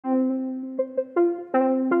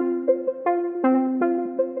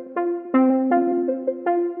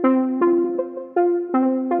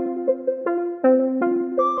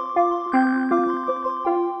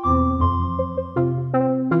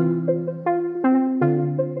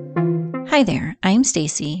Hi there, I'm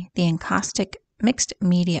Stacy, the Encaustic mixed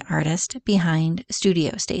media artist behind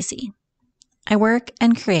Studio Stacy. I work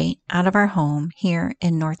and create out of our home here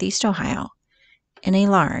in Northeast Ohio in a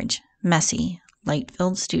large, messy,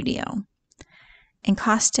 light-filled studio.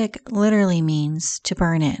 Encaustic literally means to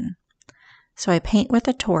burn in, so I paint with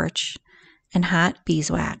a torch and hot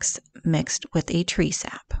beeswax mixed with a tree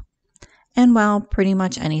sap, and well, pretty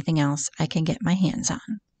much anything else I can get my hands on.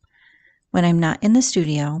 When I'm not in the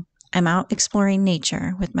studio, I'm out exploring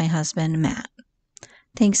nature with my husband, Matt.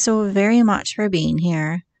 Thanks so very much for being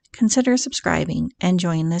here. Consider subscribing and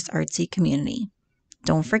join this artsy community.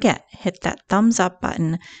 Don't forget, hit that thumbs up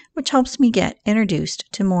button, which helps me get introduced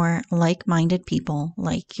to more like-minded people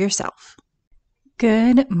like yourself.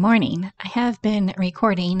 Good morning. I have been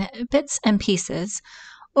recording bits and pieces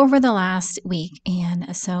over the last week,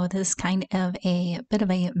 and so this is kind of a bit of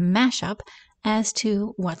a mashup as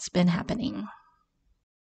to what's been happening.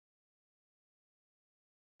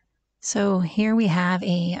 So here we have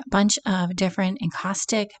a bunch of different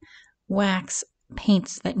encaustic wax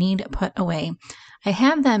paints that need put away. I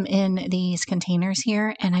have them in these containers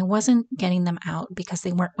here, and I wasn't getting them out because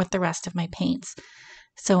they weren't with the rest of my paints.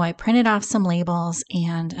 So I printed off some labels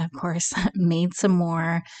and, of course, made some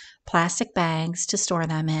more plastic bags to store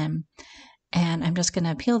them in. And I'm just going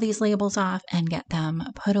to peel these labels off and get them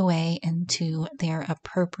put away into their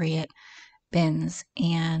appropriate bins.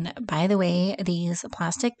 And by the way, these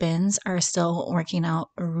plastic bins are still working out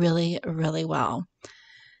really, really well.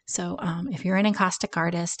 So if you're an encaustic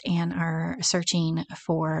artist and are searching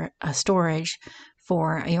for a storage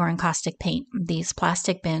for your encaustic paint, these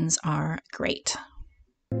plastic bins are great.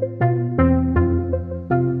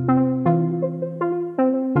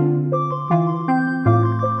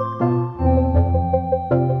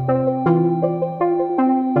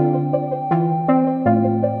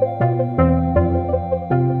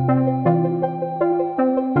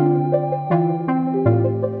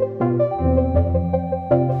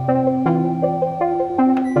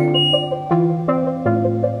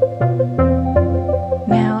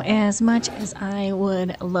 As much as I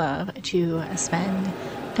would love to spend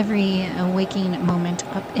every waking moment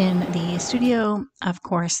up in the studio, of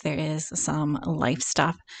course, there is some life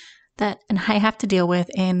stuff that I have to deal with,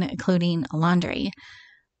 including laundry.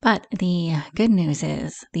 But the good news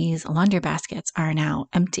is these laundry baskets are now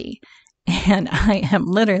empty, and I am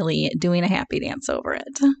literally doing a happy dance over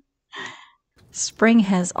it. Spring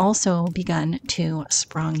has also begun to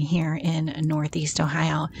sprung here in Northeast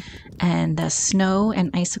Ohio, and the snow and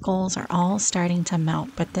icicles are all starting to melt,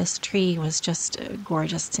 but this tree was just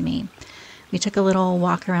gorgeous to me. We took a little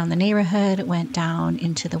walk around the neighborhood, went down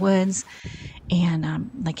into the woods, and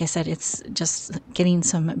like I said, it's just getting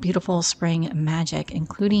some beautiful spring magic,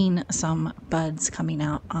 including some buds coming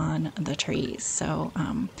out on the trees. So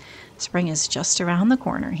spring is just around the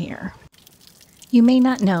corner here. You may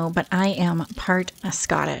not know, but I am part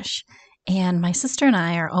Scottish, and my sister and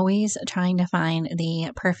I are always trying to find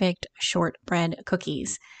the perfect shortbread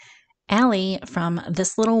cookies. Allie from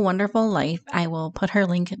This Little Wonderful Life, I will put her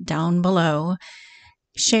link down below,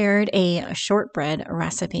 shared a shortbread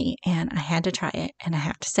recipe, and I had to try it, and I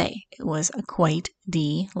have to say, it was quite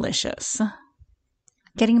delicious.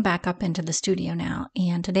 Getting back up into the studio now,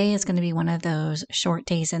 and today is going to be one of those short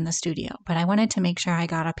days in the studio, but I wanted to make sure I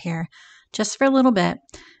got up here just for a little bit.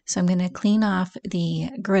 So I'm going to clean off the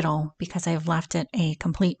griddle because I've left it a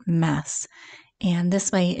complete mess. And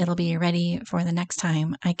this way it'll be ready for the next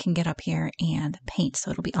time I can get up here and paint.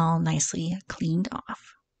 So it'll be all nicely cleaned off.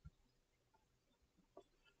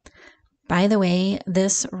 By the way,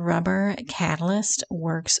 this rubber catalyst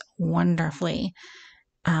works wonderfully.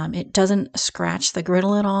 It doesn't scratch the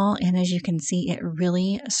griddle at all. And as you can see, it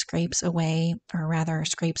really scrapes away, or rather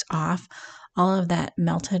scrapes off all of that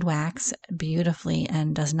melted wax beautifully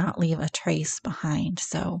and does not leave a trace behind.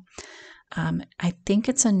 So I think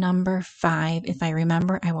it's a number 5. If I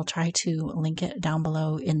remember, I will try to link it down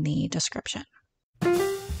below in the description.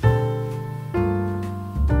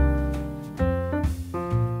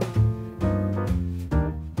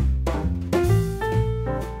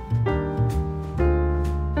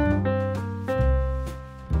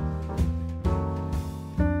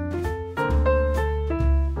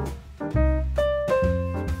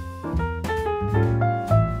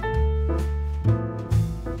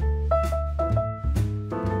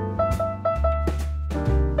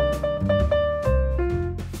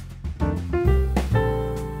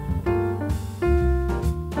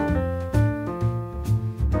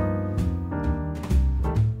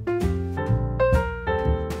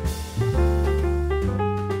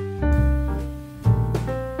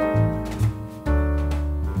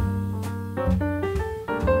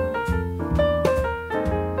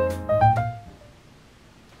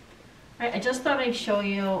 just thought I'd show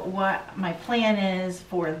you what my plan is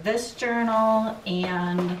for this journal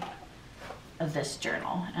and this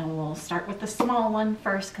journal. And we'll start with the small one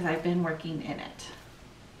first because I've been working in it.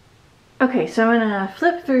 Okay, so I'm gonna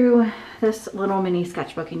flip through this little mini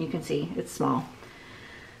sketchbook and you can see it's small.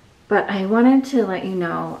 But I wanted to let you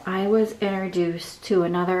know I was introduced to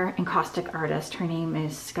another encaustic artist. Her name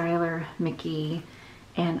is Skylar McGee,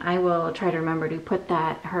 and I will try to remember to put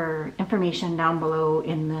her information down below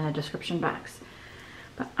in the description box.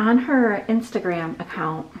 But on her Instagram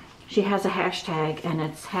account, she has a hashtag, and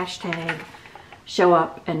it's hashtag show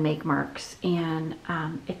up and make marks. And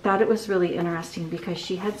I thought it was really interesting because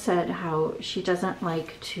she had said how she doesn't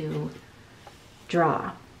like to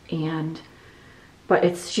draw,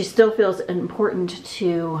 but she still feels important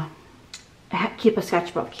to keep a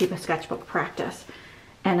sketchbook practice.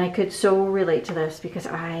 And I could so relate to this because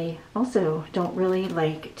I also don't really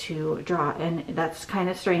like to draw, and that's kind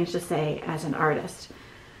of strange to say as an artist.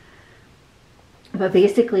 But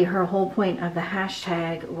basically her whole point of the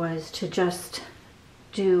hashtag was to just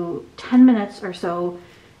do 10 minutes or so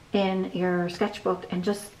in your sketchbook and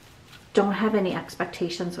just don't have any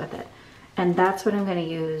expectations with it. And that's what I'm going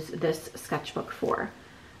to use this sketchbook for.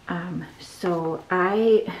 So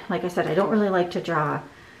like I said, I don't really like to draw.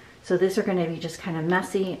 So these are going to be just kind of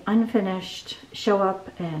messy, unfinished, show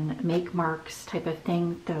up and make marks type of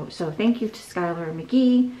thing. So thank you to Skylar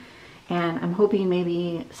McGee. And I'm hoping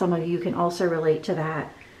maybe some of you can also relate to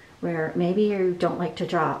that, where maybe you don't like to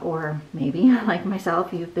draw, or maybe like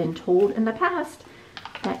myself, you've been told in the past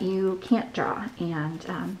that you can't draw, and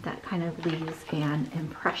that kind of leaves an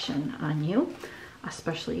impression on you,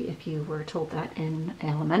 especially if you were told that in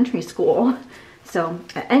elementary school. So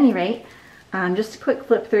at any rate, just a quick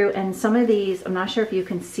flip through, and some of these, I'm not sure if you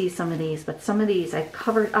can see some of these, but some of these I've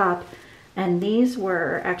covered up, and these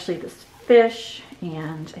were actually this fish,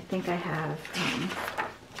 and I think I have,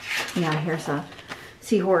 yeah, here's a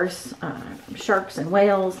seahorse, sharks and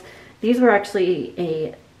whales. These were actually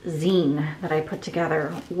a zine that I put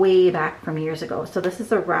together way back from years ago. So this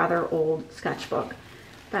is a rather old sketchbook,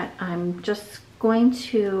 but I'm just going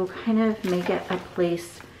to kind of make it a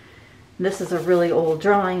place. This is a really old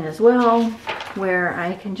drawing as well, where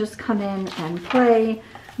I can just come in and play.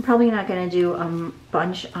 I'm probably not going to do a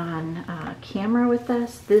bunch on camera with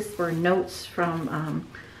this. These were notes from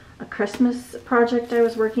a Christmas project I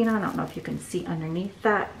was working on. I don't know if you can see underneath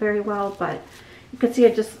that very well, but you can see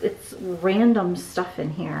it's random stuff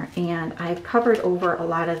in here. And I've covered over a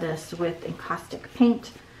lot of this with encaustic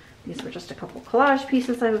paint. These were just a couple collage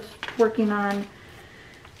pieces I was working on.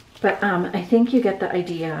 But I think you get the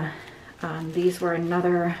idea. These were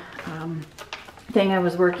another thing I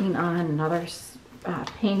was working on, another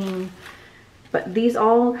painting. But these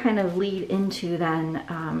all kind of lead into then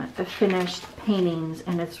the finished paintings,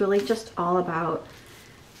 and it's really just all about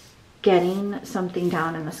getting something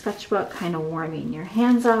down in the sketchbook, kind of warming your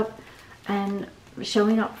hands up and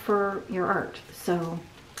showing up for your art. So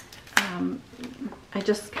I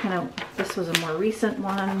just kind of, this was a more recent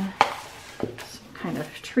one, some kind of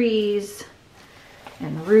trees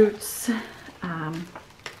and roots.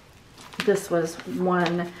 This was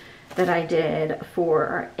one that I did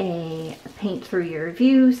for a Paint Through Your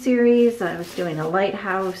View series. I was doing a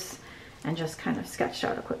lighthouse and just kind of sketched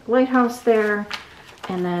out a quick lighthouse there.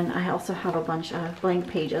 And then I also have a bunch of blank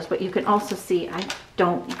pages, but you can also see I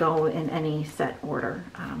don't go in any set order,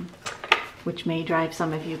 which may drive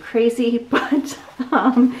some of you crazy, but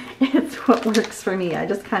it's what works for me. I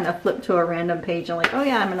just kind of flip to a random page and like, oh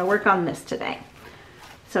yeah, I'm gonna work on this today.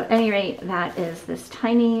 So at any rate, that is this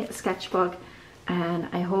tiny sketchbook, and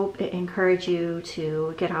I hope it encouraged you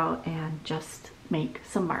to get out and just make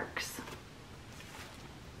some marks.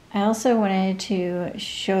 I also wanted to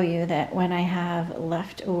show you that when I have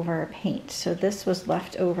leftover paint, so this was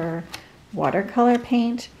leftover watercolor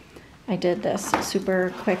paint. I did this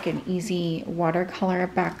super quick and easy watercolor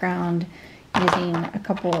background using a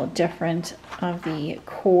couple different of the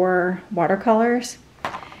core watercolors,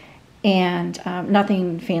 and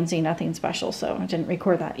nothing fancy, nothing special, so I didn't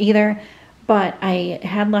record that either. But I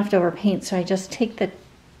had leftover paint, so I just take the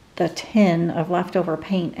tin of leftover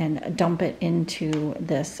paint and dump it into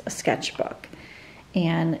this sketchbook.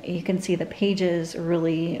 And you can see the pages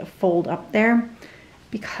really fold up there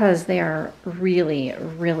because they are really,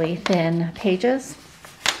 really thin pages.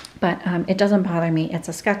 But it doesn't bother me. It's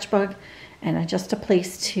a sketchbook and just a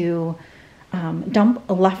place to dump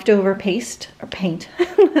a leftover paint,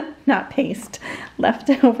 not paste,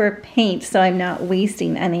 leftover paint, so I'm not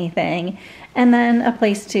wasting anything. And then a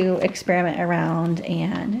place to experiment around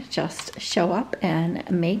and just show up and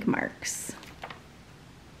make marks.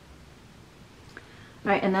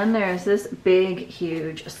 All right, and then there's this big,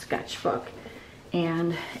 huge sketchbook.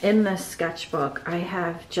 And in this sketchbook, I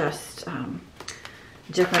have just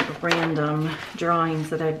different random drawings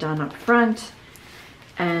that I've done up front.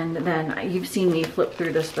 And then you've seen me flip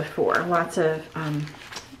through this before. Lots of,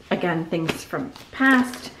 again, things from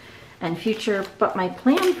past and future. But my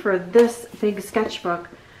plan for this big sketchbook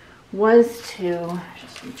was to,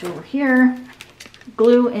 just reach over here,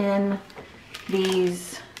 glue in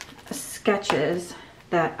these sketches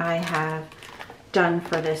that I have done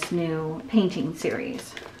for this new painting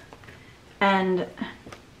series. And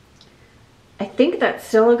I think that's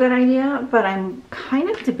still a good idea, but I'm kind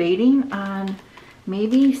of debating on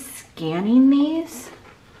maybe scanning these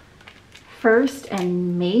first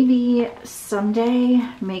and maybe someday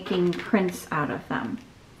making prints out of them.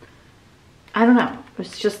 I don't know. It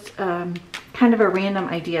was just kind of a random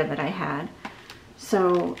idea that I had.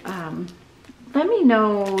 So let me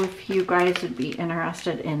know if you guys would be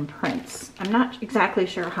interested in prints. I'm not exactly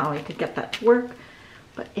sure how I could get that to work,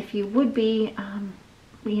 but if you would be,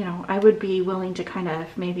 you know, I would be willing to kind of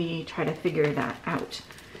maybe try to figure that out.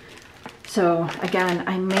 So again,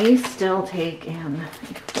 I may still take and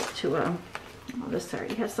to a, oh, this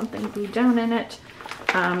already has something glued down in it.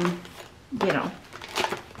 You know,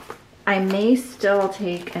 I may still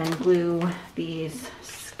take and glue these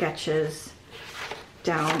sketches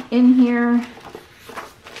down in here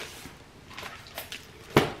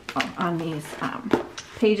on these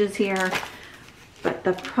pages here. But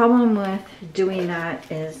the problem with doing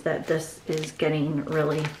that is that this is getting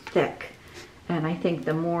really thick. And I think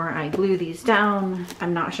the more I glue these down,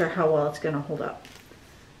 I'm not sure how well it's going to hold up.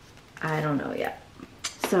 I don't know yet.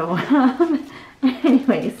 So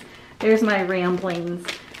anyways, there's my ramblings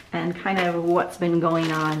and kind of what's been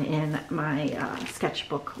going on in my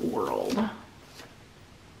sketchbook world.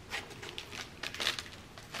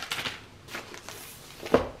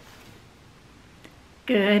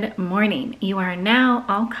 Good morning. You are now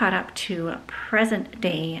all caught up to present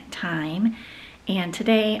day time, and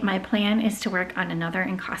today my plan is to work on another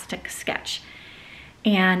encaustic sketch.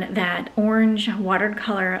 And that orange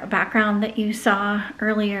watercolor background that you saw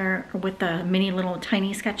earlier with the mini little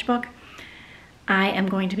tiny sketchbook, I am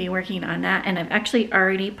going to be working on that, and I've actually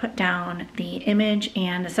already put down the image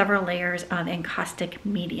and several layers of encaustic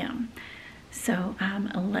medium. So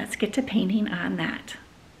let's get to painting on that.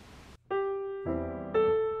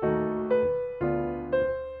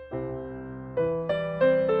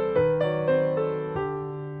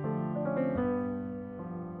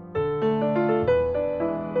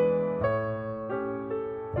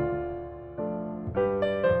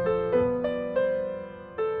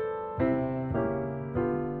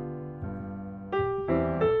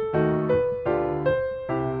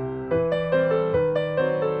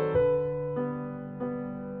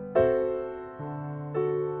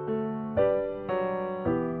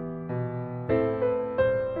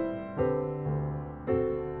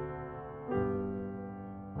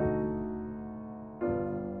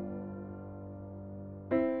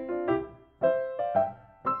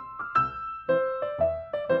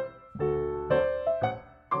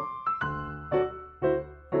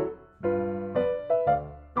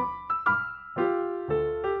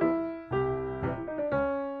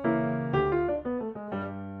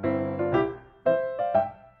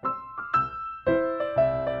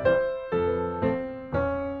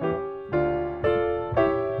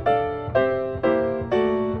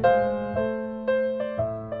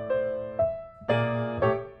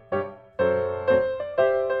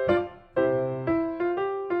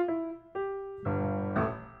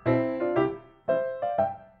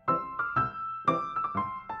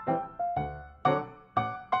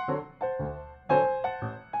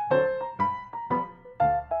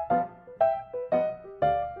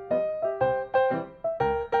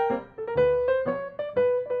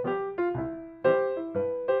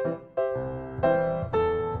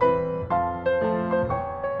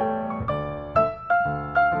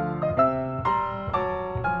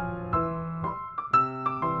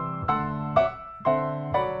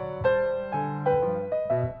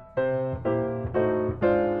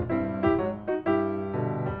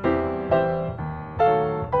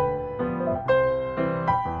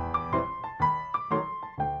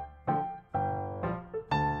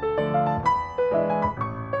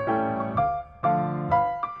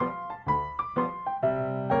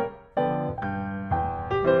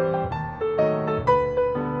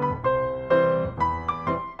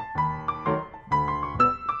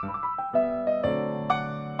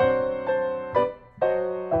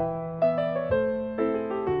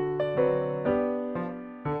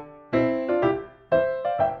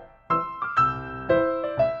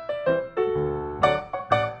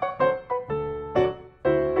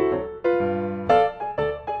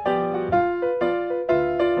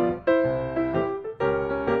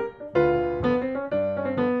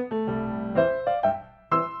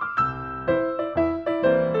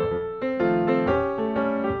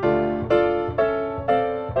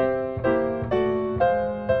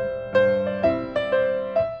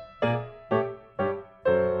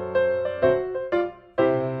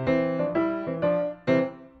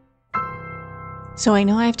 So I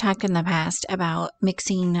know I've talked in the past about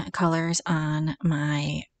mixing colors on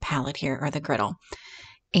my palette here, or the griddle.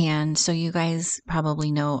 And so you guys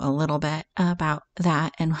probably know a little bit about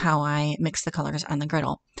that and how I mix the colors on the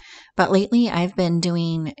griddle. But lately I've been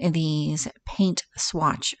doing these paint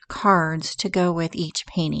swatch cards to go with each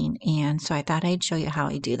painting. And so I thought I'd show you how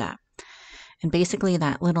I do that. And basically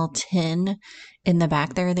that little tin in the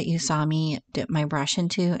back there that you saw me dip my brush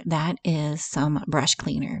into, that is some brush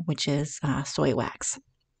cleaner, which is soy wax.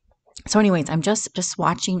 So anyways, I'm just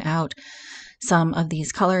swatching out some of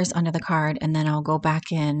these colors under the card, and then I'll go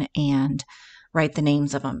back in and write the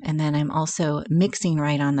names of them. And then I'm also mixing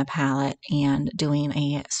right on the palette and doing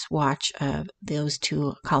a swatch of those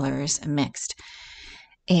two colors mixed.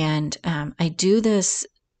 And I do this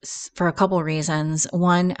for a couple reasons.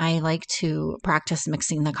 One, I like to practice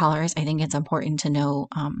mixing the colors. I think it's important to know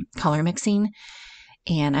color mixing,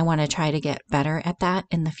 and I want to try to get better at that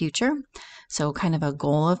in the future. So kind of a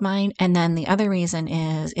goal of mine. And then the other reason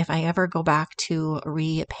is if I ever go back to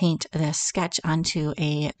repaint this sketch onto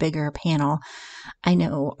a bigger panel, I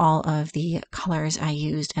know all of the colors I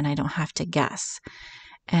used and I don't have to guess.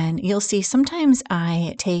 And you'll see sometimes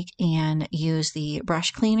I take and use the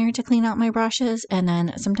brush cleaner to clean out my brushes, and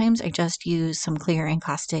then sometimes I just use some clear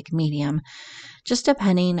encaustic medium, just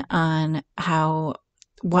depending on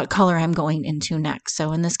what color I'm going into next.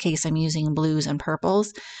 So in this case, I'm using blues and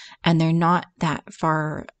purples, and they're not that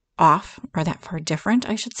far off, or that far different,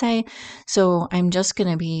 I should say. So I'm just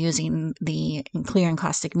going to be using the clear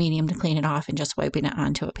encaustic medium to clean it off and just wiping it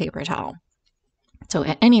onto a paper towel. So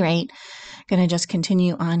at any rate, going to just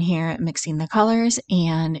continue on here mixing the colors,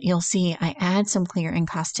 and you'll see I add some clear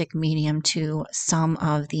encaustic medium to some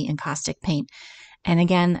of the encaustic paint. And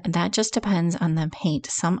again, that just depends on the paint.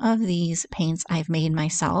 Some of these paints I've made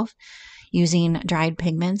myself using dried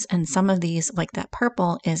pigments, and some of these, like that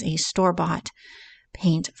purple, is a store-bought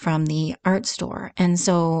paint from the art store. And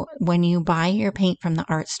so when you buy your paint from the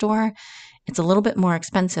art store, it's a little bit more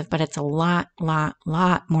expensive, but it's a lot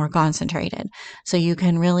more concentrated. So you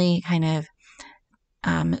can really kind of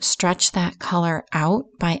stretch that color out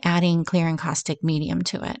by adding clear encaustic medium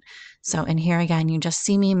to it. So, and here again, you just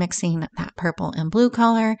see me mixing that purple and blue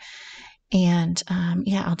color. And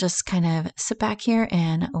yeah, I'll just kind of sit back here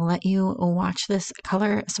and let you watch this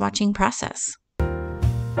color swatching process.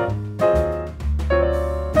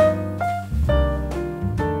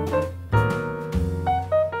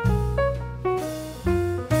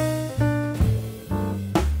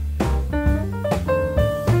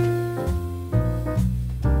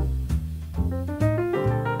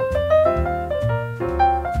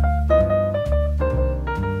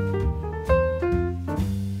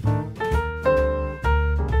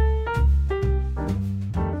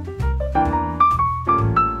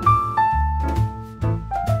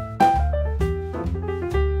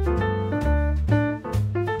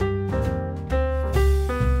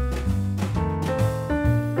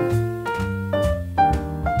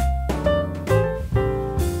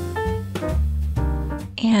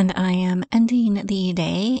 And I am ending the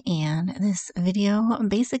day and this video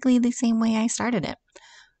basically the same way I started it,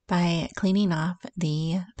 by cleaning off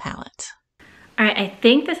the palette. All right, I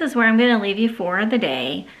think this is where I'm going to leave you for the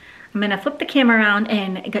day. I'm going to flip the camera around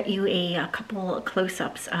and get you a couple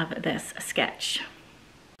close-ups of this sketch.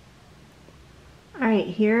 All right,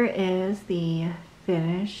 here is the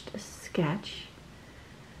finished sketch.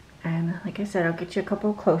 And like I said, I'll get you a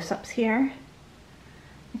couple close-ups here.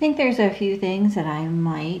 I think there's a few things that I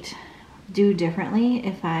might do differently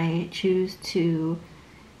if I choose to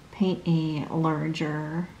paint a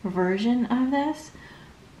larger version of this.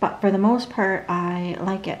 But for the most part, I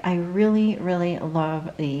like it. I really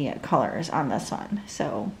love the colors on this one.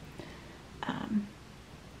 So,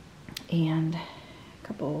 and a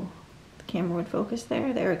couple, the camera would focus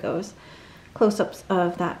there. There it goes. Close-ups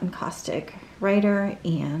of that encaustic writer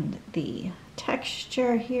and the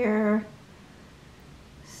texture here.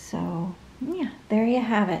 So yeah, there you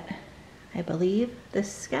have it. I believe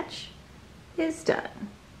this sketch is done.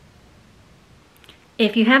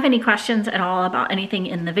 If you have any questions at all about anything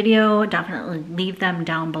in the video, definitely leave them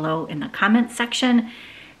down below in the comments section.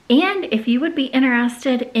 And if you would be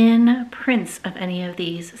interested in prints of any of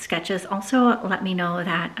these sketches, also let me know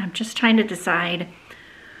that. I'm just trying to decide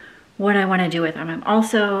what I want to do with them. I'm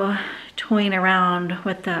also toying around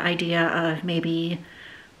with the idea of maybe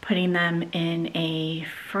putting them in a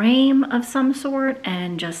frame of some sort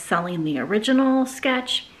and just selling the original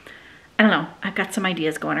sketch. I don't know, I've got some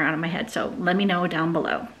ideas going around in my head, so let me know down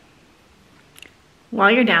below. While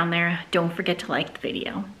you're down there, don't forget to like the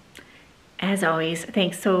video. As always,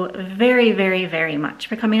 thanks so very much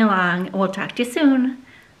for coming along. We'll talk to you soon.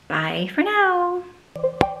 Bye for now.